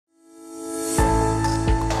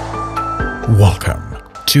Welcome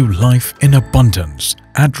to Life in Abundance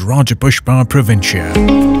at Rajapushpa Provincia.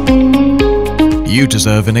 You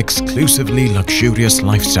deserve an exclusively luxurious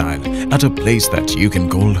lifestyle at a place that you can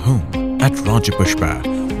call home. At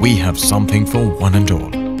Rajapushpa, we have something for one and all.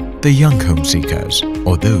 The young home seekers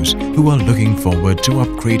or those who are looking forward to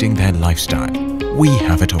upgrading their lifestyle. We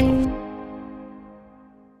have it all.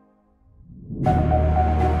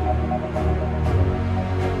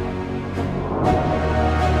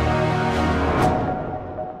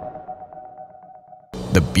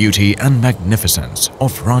 The beauty and magnificence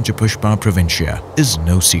of Rajapushpa Provincia is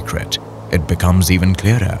no secret. It becomes even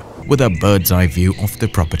clearer with a bird's eye view of the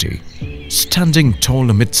property. Standing tall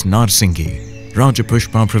amidst Narsingi,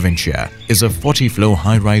 Rajapushpa Provincia is a 40-floor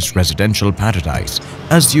high-rise residential paradise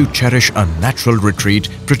as you cherish a natural retreat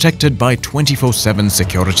protected by 24/7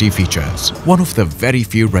 security features. One of the very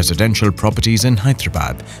few residential properties in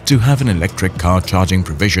Hyderabad to have an electric car charging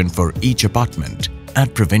provision for each apartment.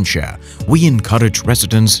 At Provincia, we encourage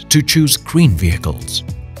residents to choose green vehicles.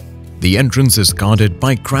 The entrance is guarded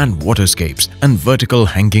by grand waterscapes and vertical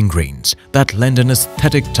hanging greens that lend an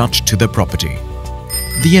aesthetic touch to the property.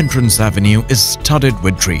 The entrance avenue is studded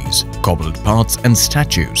with trees, cobbled paths and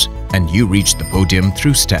statues, and you reach the podium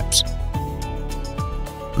through steps.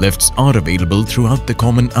 Lifts are available throughout the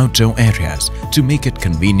common outdoor areas to make it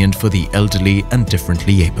convenient for the elderly and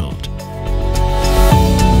differently abled.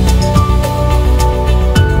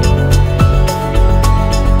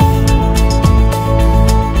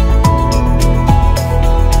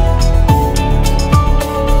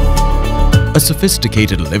 A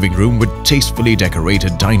sophisticated living room with tastefully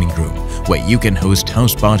decorated dining room where you can host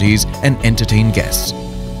house parties and entertain guests.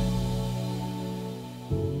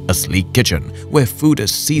 A sleek kitchen where food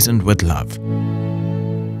is seasoned with love.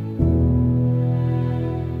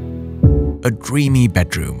 A dreamy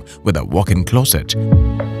bedroom with a walk-in closet.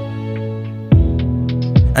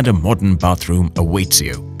 And a modern bathroom awaits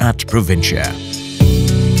you at Provincia.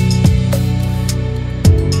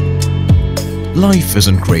 Life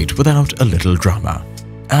isn't great without a little drama.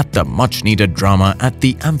 Add the much-needed drama at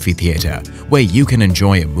the amphitheatre, where you can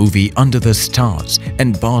enjoy a movie under the stars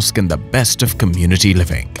and bask in the best of community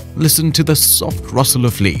living. Listen to the soft rustle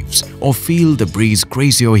of leaves or feel the breeze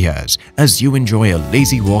graze your ears as you enjoy a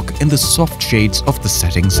lazy walk in the soft shades of the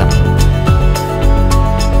setting sun.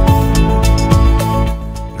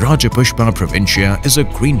 Rajapushpa Provincia is a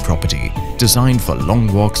green property designed for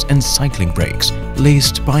long walks and cycling breaks,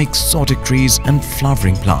 laced by exotic trees and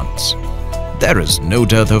flowering plants. There is no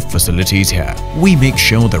dearth of facilities here. We make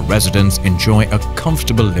sure the residents enjoy a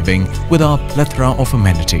comfortable living with our plethora of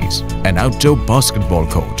amenities. An outdoor basketball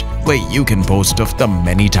court where you can boast of the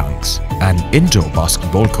many dunks. An indoor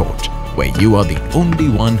basketball court where you are the only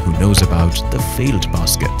one who knows about the failed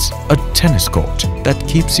baskets. A tennis court that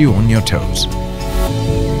keeps you on your toes.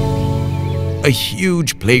 A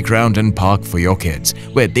huge playground and park for your kids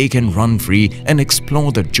where they can run free and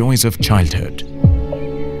explore the joys of childhood.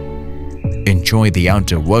 Enjoy the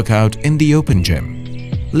outdoor workout in the open gym.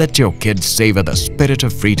 Let your kids savor the spirit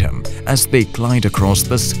of freedom as they glide across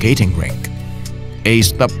the skating rink.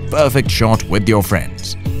 Ace the perfect shot with your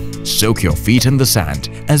friends. Soak your feet in the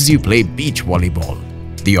sand as you play beach volleyball.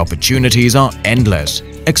 The opportunities are endless.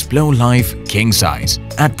 Explore life king size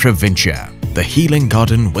at Provincia. The healing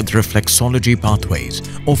garden with reflexology pathways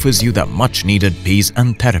offers you the much-needed peace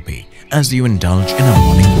and therapy as you indulge in a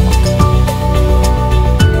morning walk.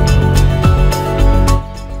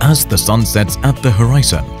 As the sun sets at the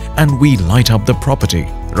horizon and we light up the property,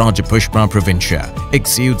 Rajapushpa Provincia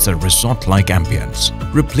exudes a resort-like ambience,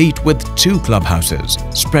 replete with 2 clubhouses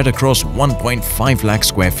spread across 1.5 lakh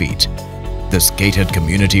square feet. This gated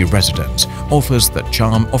community residence offers the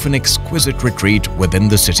charm of an exquisite retreat within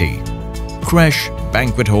the city. Creche,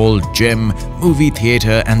 banquet hall, gym, movie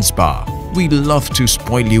theatre and spa. We love to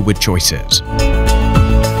spoil you with choices.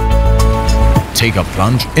 Take a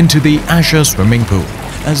plunge into the Azure swimming pool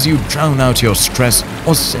as you drown out your stress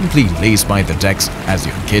or simply laze by the decks as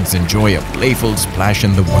your kids enjoy a playful splash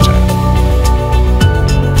in the water.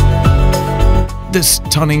 This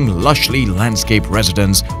stunning, lushly landscaped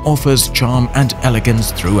residence offers charm and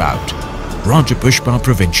elegance throughout. Rajapushpa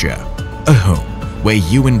Provincia, a home where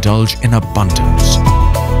you indulge in abundance.